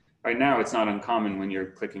end? Right now, it's not uncommon when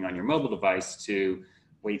you're clicking on your mobile device to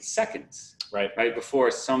wait seconds, right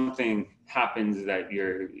before something happens that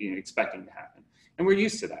you're expecting to happen. And we're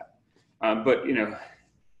used to that. But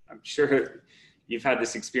I'm sure you've had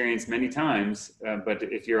this experience many times, but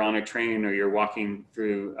if you're on a train or you're walking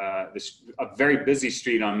through a very busy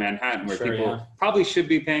street on Manhattan where people probably should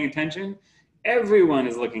be paying attention, everyone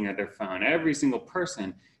is looking at their phone. Every single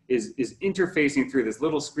person is interfacing through this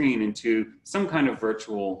little screen into some kind of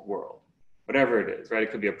virtual world, whatever it is, right?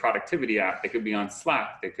 It could be a productivity app. They could be on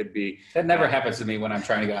Slack. They could be. That never happens to me when I'm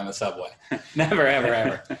trying to get on the subway. Never, ever,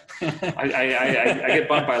 ever. I get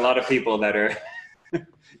bumped by a lot of people that are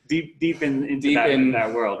deep in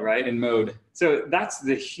that world, right? In mode. So that's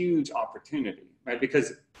the huge opportunity, right?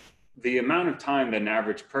 Because the amount of time that an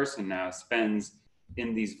average person now spends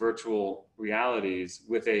in these virtual realities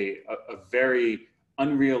with a very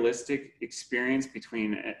unrealistic experience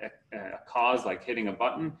between a cause like hitting a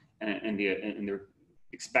button and the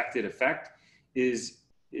expected effect is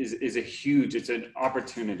a huge, it's an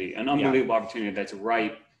opportunity, an unbelievable opportunity that's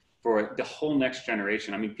ripe for the whole next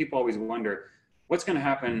generation. I mean, people always wonder what's going to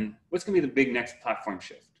happen, what's going to be the big next platform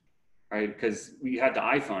shift, right? Because we had the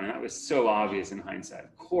iPhone and that was so obvious in hindsight.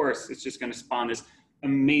 Of course, it's just going to spawn this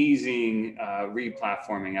amazing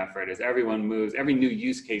re-platforming effort as everyone moves, every new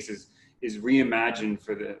use case is reimagined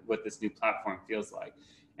for what this new platform feels like.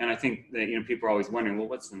 And I think that people are always wondering, well,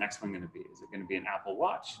 what's the next one going to be? Is it going to be an Apple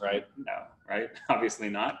Watch? Right. No, right? Obviously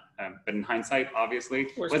not. But in hindsight, obviously,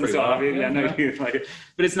 wasn't so obvious. Yeah, no, like it.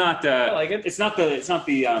 But it's not. I like it. It's not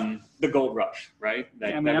the gold rush, right?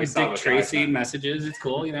 That, I'm Dick Tracy messages. It's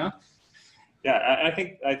cool, Yeah, I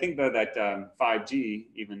think though that 5G,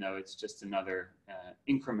 even though it's just another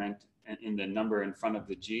increment in the number in front of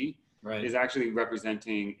the G, is actually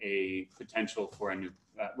representing a potential for a new,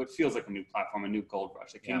 what feels like a new platform, a new gold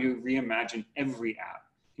rush. Like, can you reimagine every app?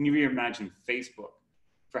 Can you reimagine Facebook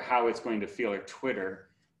for how it's going to feel, or Twitter,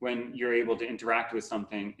 when you're able to interact with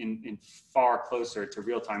something in far closer to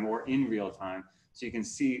real time or in real time, so you can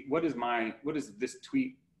see what is this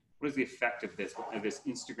tweet, what is the effect of this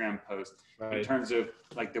Instagram post in terms of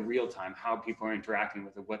like the real time, how people are interacting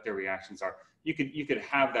with it, what their reactions are. You could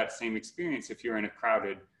have that same experience if you're in a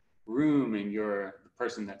crowded room and you're the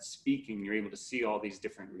person that's speaking. You're able to see all these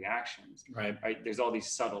different reactions. Right. There's all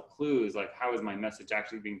these subtle clues, like how is my message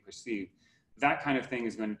actually being perceived? That kind of thing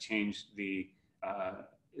is going to change the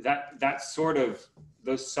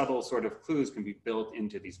those subtle sort of clues can be built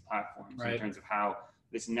into these platforms in terms of how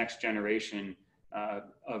this next generation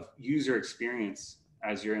of user experience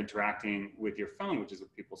as you're interacting with your phone, which is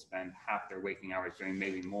what people spend half their waking hours doing,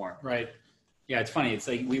 maybe more. Right. Yeah, it's funny. It's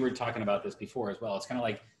like we were talking about this before as well. It's kind of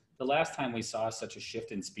like the last time we saw such a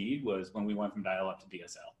shift in speed was when we went from dial-up to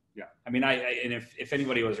DSL. Yeah. I mean, and if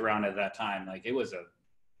anybody was around at that time, like it was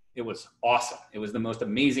awesome. It was the most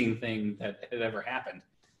amazing thing that had ever happened.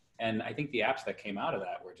 And I think the apps that came out of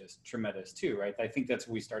that were just tremendous too, right? I think that's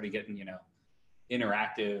when we started getting,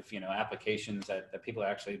 interactive, applications that people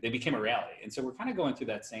actually, they became a reality. And so we're kind of going through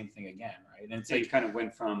that same thing again, right? And it's like, you kind of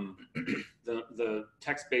went from the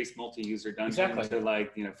text-based multi-user dungeon to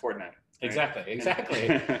like, Fortnite. Right?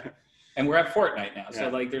 Exactly. And we're at Fortnite now. So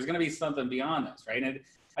like, there's going to be something beyond this, right? And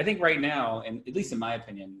I think right now, and at least in my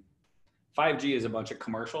opinion, 5G is a bunch of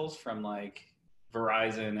commercials from like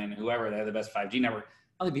Verizon and whoever, they have the best 5G network.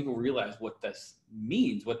 I don't think people realize what this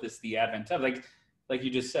means, the advent of, like you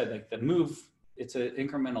just said, like the move, it's an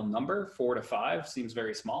incremental number, 4 to 5 seems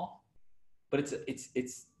very small, but it's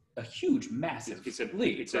a huge, massive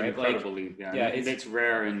leap. It's an incredible leap. Yeah. It's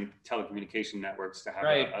rare in telecommunication networks to have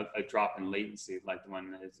a drop in latency like the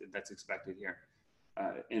one that's expected here.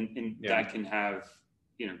 And that can have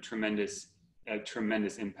tremendous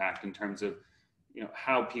impact in terms of,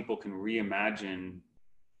 how people can reimagine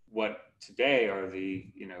what today are the,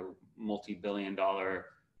 multi-billion-dollar,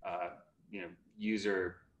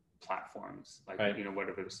 user platforms, like, right.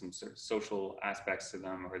 whatever, some sort of social aspects to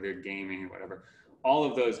them, or their gaming or whatever. All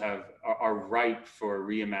of those are ripe for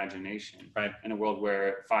reimagination, right. in a world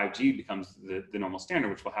where 5G becomes the normal standard,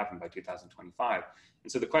 which will happen by 2025.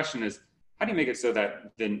 And so the question is, how do you make it so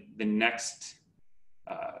that the next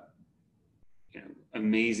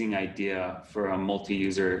amazing idea for a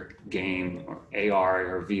multi-user game or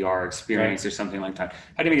AR or VR experience, right, or something like that,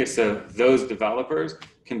 how do you make it so those developers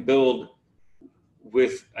can build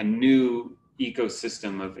with a new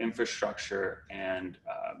ecosystem of infrastructure and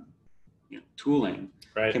tooling,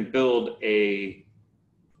 right, can build a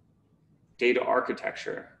data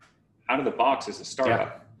architecture out of the box as a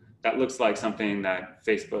startup, that looks like something that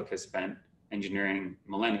Facebook has spent engineering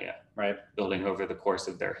millennia, right, building over the course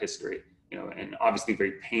of their history, and obviously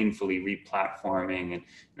very painfully replatforming,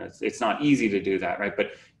 and it's not easy to do that, right?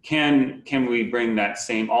 But can we bring that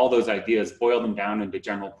all those ideas, boil them down into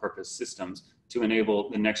general purpose systems to enable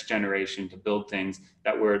the next generation to build things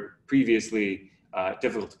that were previously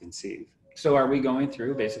difficult to conceive? So are we going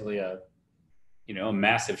through basically a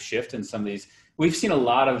massive shift in some of these? We've seen a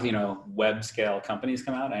lot of, web scale companies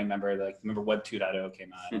come out. I remember Web 2.0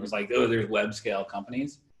 came out. It was like, oh, there's web scale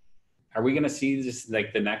companies. Are we going to see this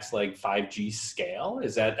like the next 5G scale?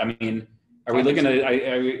 Is that, are we looking at,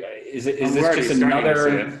 is this just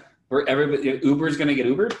another, where everybody, Uber's going to get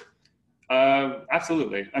Ubered?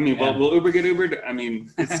 Absolutely. Will Uber get Ubered?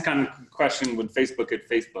 It's kind of question, would Facebook get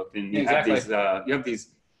Facebook? And you have these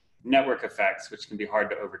network effects, which can be hard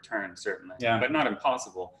to overturn, certainly, but not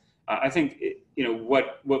impossible. I think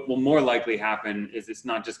what will more likely happen is it's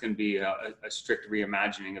not just going to be a strict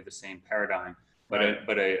reimagining of the same paradigm, but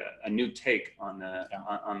a new take on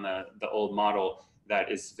the old model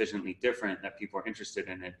that is sufficiently different that people are interested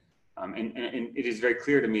in it. And it is very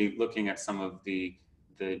clear to me, looking at some of the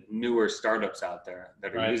newer startups out there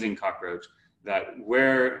that are using Cockroach, that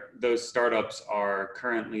where those startups are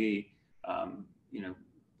currently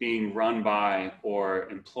being run by or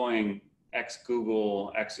employing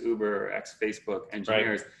ex-Google, ex-Uber, ex-Facebook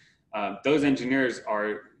engineers, those engineers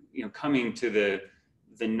are coming to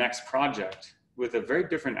the next project with a very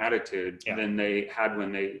different attitude than they had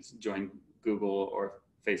when they joined Google or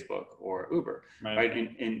Facebook or Uber, right?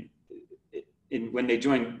 And when they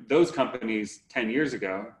joined those companies 10 years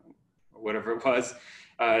ago, or whatever it was,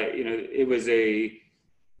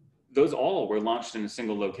 those all were launched in a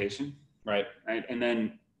single location, right? And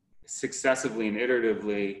then successively and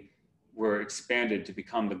iteratively were expanded to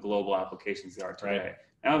become the global applications they are today.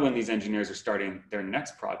 Now, when these engineers are starting their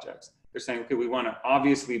next projects, they're saying, okay, we want to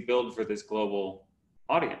obviously build for this global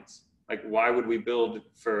audience. Like, why would we build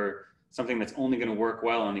for something that's only going to work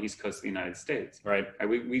well on the East Coast of the United States?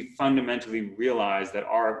 We fundamentally realize that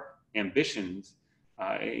our ambitions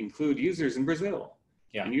include users in Brazil,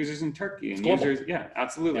 and users in Turkey, and users,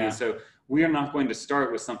 absolutely. And so we are not going to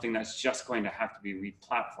start with something that's just going to have to be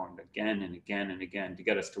replatformed again and again and again to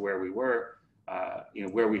get us to where we were,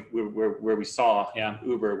 where we saw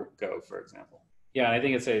Uber go, for example. Yeah, I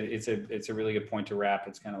think it's a really good point to wrap.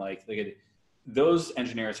 It's kind of like, look at those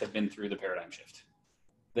engineers have been through the paradigm shift.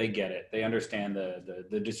 They get it. They understand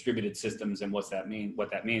the distributed systems and what that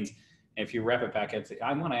means. And if you wrap it back,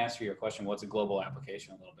 I want to ask you a question. What's a global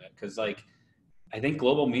application a little bit? Because I think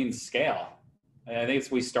global means scale. I think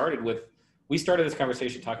we started this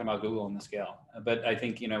conversation talking about Google and the scale, but I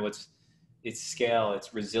think it's scale,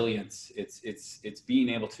 it's resilience, it's being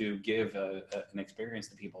able to give an experience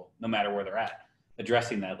to people no matter where they're at,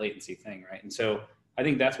 addressing that latency thing, right? And so I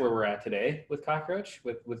think that's where we're at today with Cockroach,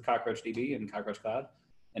 with Cockroach DB and Cockroach Cloud,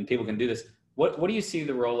 and people can do this. What do you see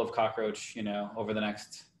the role of Cockroach, over the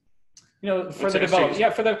next, for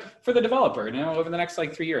the developer, over the next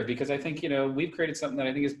 3 years? Because I think, we've created something that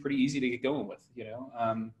I think is pretty easy to get going with,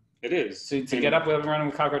 It is. To get up and running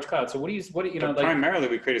with Cockroach Cloud. So primarily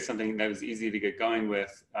we created something that was easy to get going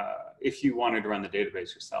with if you wanted to run the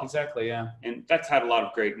database yourself. Exactly, yeah. And that's had a lot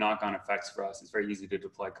of great knock-on effects for us. It's very easy to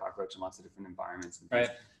deploy Cockroach in lots of different environments and things.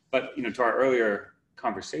 But to our earlier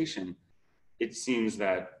conversation, it seems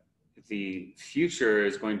that the future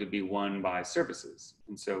is going to be won by services.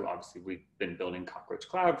 And so obviously we've been building Cockroach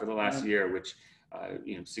Cloud for the last year, which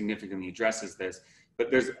significantly addresses this.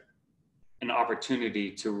 But there's an opportunity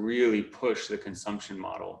to really push the consumption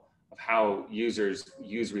model of how users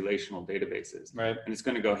use relational databases. And it's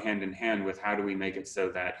going to go hand in hand with how do we make it so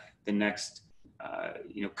that the next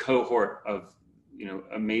cohort of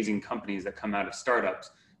amazing companies that come out of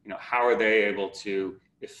startups, how are they able to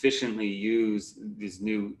efficiently use this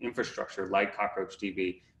new infrastructure like Cockroach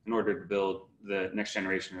DB in order to build the next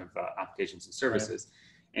generation of applications and services.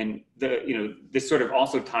 Right. And this sort of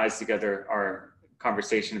also ties together our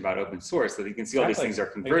conversation about open source, so that you can see all these things are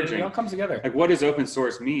converging. It all comes together. Like, what does open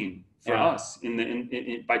source mean for us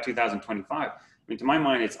by 2025? I mean, to my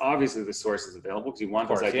mind, it's obviously the source is available because you want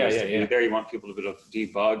those ideas to be there. You want people to be able to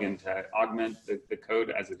debug and to augment the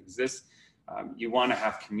code as it exists. You want to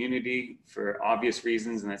have community for obvious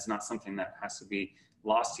reasons, and that's not something that has to be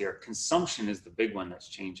lost here. Consumption is the big one that's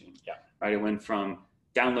changing. Yeah. Right. It went from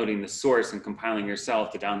downloading the source and compiling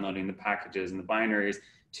yourself to downloading the packages and the binaries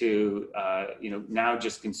to now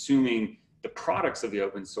just consuming the products of the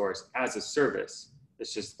open source as a service.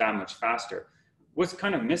 It's just that much faster. What's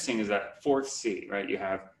kind of missing is that fourth C, right? You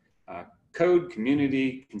have code,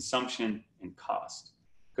 community, consumption, and cost.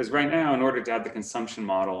 Because right now, in order to have the consumption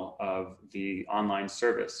model of the online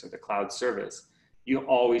service or the cloud service, you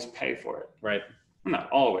always pay for it. Right. Well, not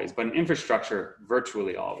always, but in infrastructure,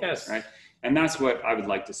 virtually always. Yes. Right. And that's what I would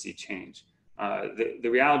like to see change. The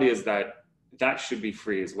reality is that should be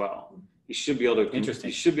free as well. You should be able to.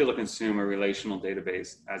 You should be able to consume a relational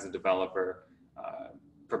database as a developer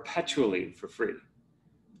perpetually for free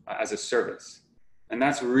as a service. And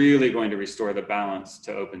that's really going to restore the balance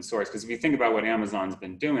to open source. Because if you think about what Amazon's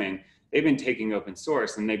been doing, they've been taking open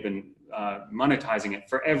source and they've been monetizing it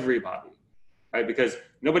for everybody, right? Because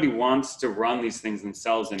nobody wants to run these things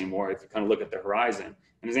themselves anymore if you kind of look at the horizon.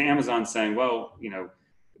 And as Amazon's saying, well,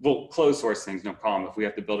 we'll close source things, no problem. If we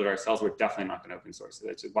have to build it ourselves, we're definitely not going to open source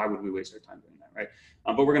it. Why would we waste our time doing that, right?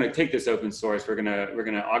 But we're going to take this open source, we're going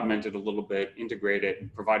to augment it a little bit, integrate it,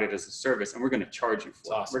 and provide it as a service, and we're going to charge you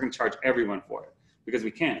for it. Awesome. We're going to charge everyone for it because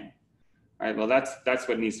we can, right? Well, that's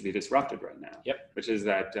what needs to be disrupted right now. Yep. Which is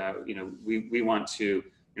that we want to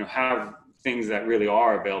have things that really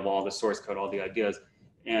are available, all the source code, all the ideas,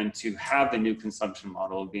 and to have the new consumption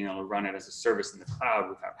model of being able to run it as a service in the cloud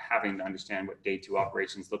without having to understand what day two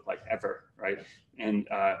operations look like ever, right?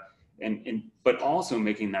 But also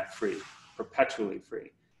making that free, perpetually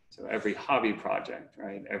free. So every hobby project,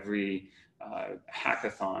 right? Every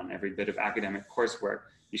hackathon, every bit of academic coursework,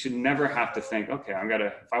 you should never have to think, okay,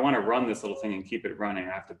 if I want to run this little thing and keep it running,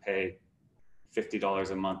 I have to pay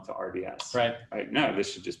 $50 a month to RDS. Right. No,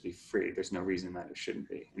 this should just be free. There's no reason that it shouldn't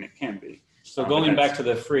be, and it can be. So going back to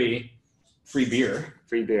the free beer.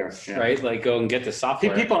 Free beer, yeah. Right? Like go and get the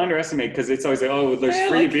software. People underestimate because it's always like, oh, there's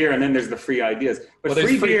free beer and then there's the free ideas. But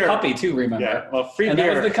there's free beer, puppy too, remember? Yeah, well, free and beer.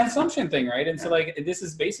 And that was the consumption thing, right? And so like, this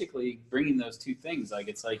is basically bringing those two things. Like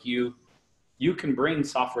it's like you can bring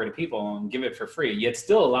software to people and give it for free, yet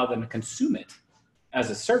still allow them to consume it as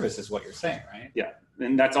a service is what you're saying, right? Yeah.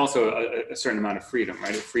 And that's also a certain amount of freedom,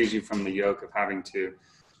 right? It frees you from the yoke of having to,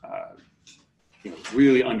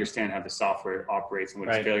 really understand how the software operates and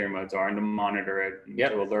what its failure modes are, and to monitor it, and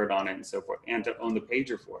to alert on it, and so forth, and to own the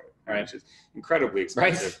pager for it, right? Which is incredibly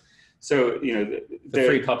expensive. Right. So the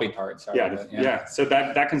free puppy part. Sorry, yeah. So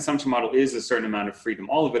that consumption model is a certain amount of freedom.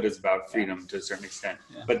 All of it is about freedom to a certain extent.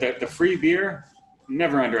 Yeah. But the free beer,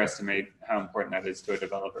 never underestimate how important that is to a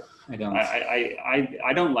developer. I don't.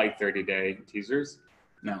 I don't like 30-day teasers.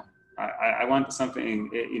 No. I want something.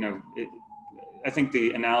 I think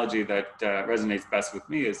the analogy that resonates best with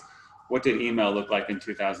me is, what did email look like in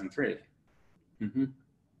 2003? Mm-hmm.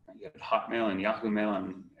 You had Hotmail and Yahoo Mail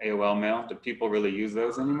and AOL Mail. Do people really use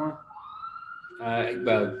those anymore?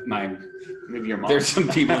 Maybe your mom. There's some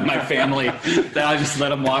people in my family that I just let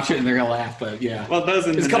them watch it and they're gonna laugh. But yeah, well, there's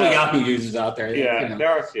a couple of Yahoo users out there. Yeah, there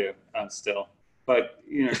are a few still. But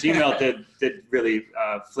Gmail did really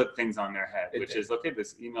flip things on their head, which is, okay,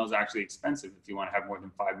 this email is actually expensive if you want to have more than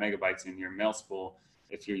 5 megabytes in your mail spool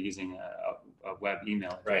if you're using a web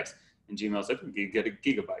email address. Right. And Gmail's like, you get a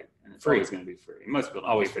gigabyte, and it's always going to be free. Most people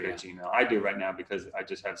don't pay for their Gmail. I do right now because I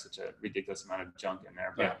just have such a ridiculous amount of junk in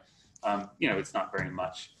there. But it's not very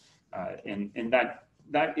much, and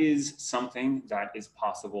that is something that is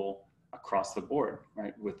possible across the board,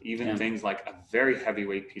 right? With even things like a very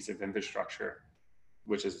heavyweight piece of infrastructure,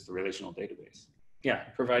 which is the relational database. Yeah,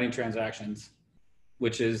 providing transactions,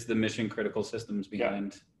 which is the mission critical systems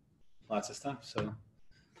behind lots of stuff. So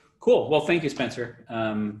cool. Well, thank you, Spencer.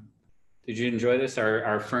 Did you enjoy this?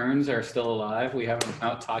 Our ferns are still alive. We haven't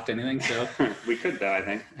out-talked anything, so. We could though, I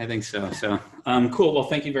think. I think so. So cool. Well,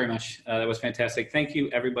 thank you very much. That was fantastic. Thank you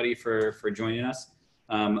everybody for joining us.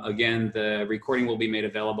 Again, the recording will be made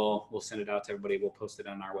available. We'll send it out to everybody. We'll post it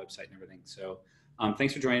on our website and everything. So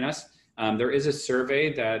thanks for joining us. There is a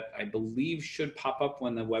survey that I believe should pop up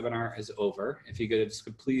when the webinar is over. If you could just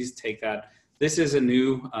please take that. This is a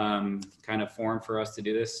new kind of forum for us to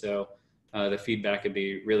do this. So the feedback would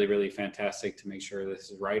be really, really fantastic to make sure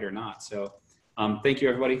this is right or not. So thank you,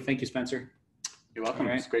 everybody. Thank you, Spencer. You're welcome. All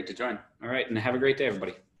right. It's great to join. All right. And have a great day,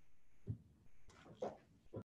 everybody.